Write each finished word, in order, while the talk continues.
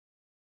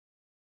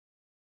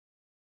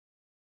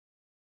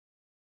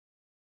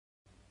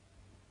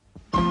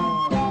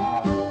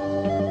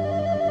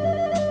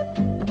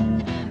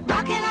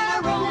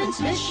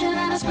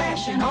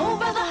splashing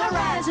over the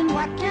horizon.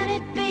 What can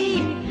it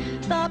be?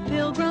 The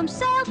pilgrims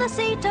sailed the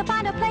sea to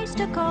find a place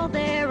to call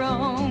their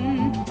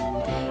own.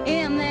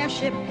 In their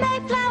ship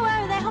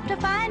Mayflower, they hoped to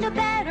find a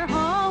better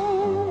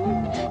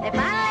home. They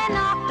finally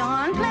knocked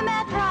on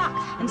Plymouth Rock,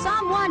 and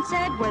someone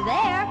said, "We're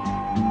there."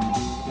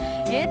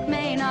 It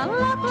may not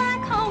look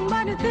like home,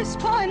 but at this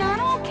point I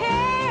don't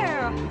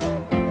care.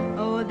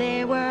 Oh,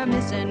 they were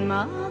missing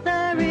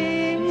Mother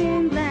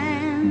England.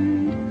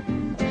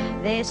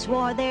 They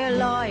swore their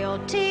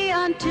loyalty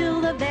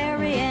until the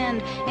very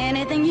end.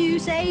 Anything you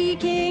say,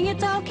 King,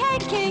 it's okay,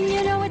 King.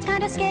 You know it's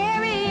kind of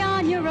scary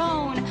on your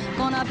own.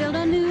 Gonna build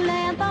a new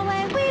land the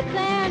way we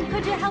planned.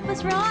 Could you help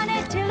us run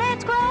it till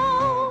it's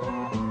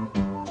grown?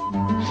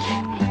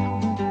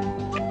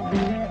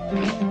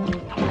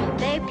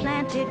 They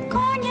planted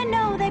corn, you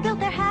know, they built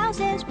their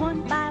houses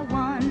one by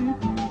one.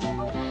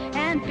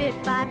 And bit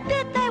by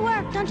bit they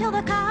worked until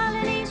the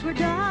colonies were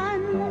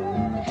done.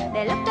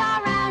 They looked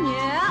around,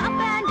 yeah, up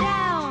and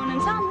down,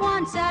 and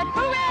someone said,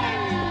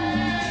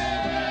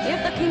 "Hooray!" If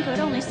the king could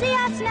only see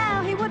us now,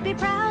 he would be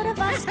proud of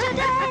us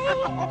today.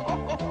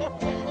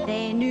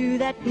 They knew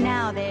that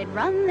now they'd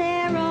run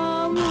their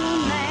own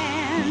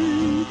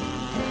land.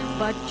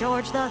 But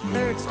George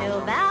III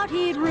still vowed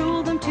he'd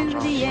rule them to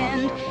the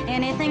end.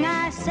 Anything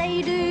I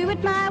say, do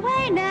it my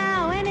way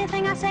now.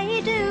 Anything I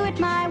say, do it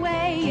my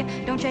way.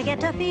 Don't you get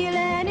to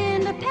feeling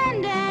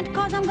independent,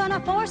 'cause I'm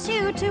gonna force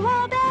you to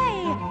obey.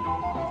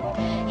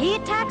 He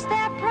taxed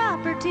their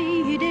property,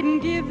 he didn't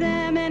give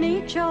them any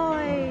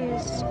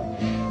choice.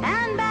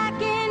 And back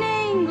in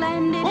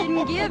England, he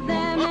didn't give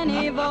them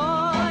any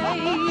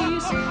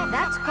voice.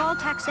 That's called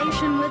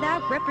taxation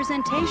without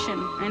representation,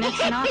 and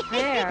it's not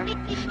fair.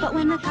 But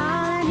when the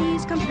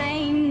colonies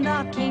complained, the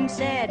king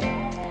said,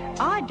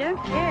 "I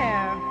don't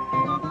care."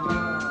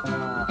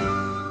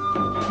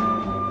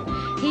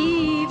 He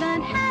even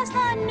has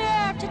the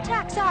nerve to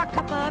tax our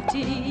cup of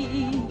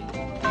tea.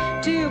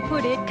 To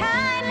put it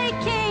kindly,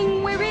 King,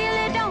 we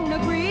really don't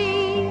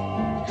agree.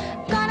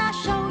 Gonna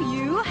show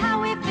you how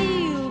we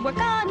feel. We're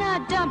gonna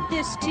dump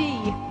this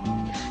tea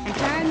and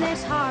turn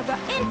this harbor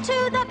into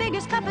the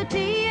biggest cup of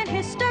tea in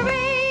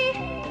history.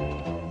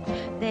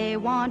 They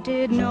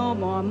wanted no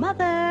more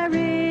Mother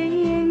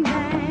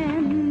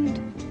England.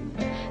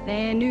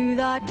 They knew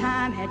the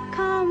time had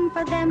come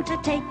for them to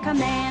take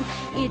command.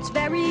 It's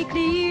very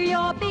clear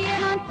you're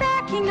being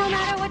unfair, King. No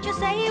matter what you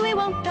say, we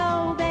won't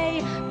obey.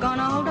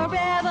 Gonna hold a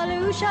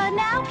revolution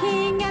now,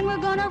 King, and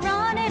we're gonna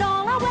run it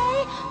all away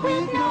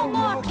with no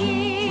more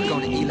king. We're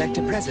gonna elect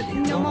a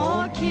president. No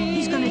more king.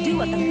 He's gonna do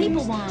what the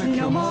people want.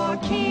 No more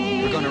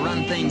king. We're gonna run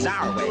things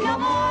our way. No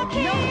more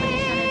king.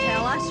 Nobody's gonna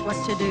tell us what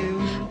to do.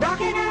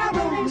 Rocking and a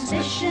rolling,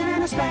 swishing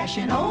and a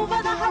splashing over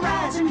the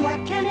horizon. What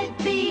can it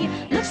be?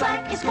 Looks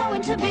like it's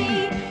going to be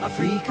A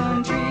free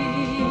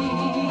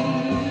country.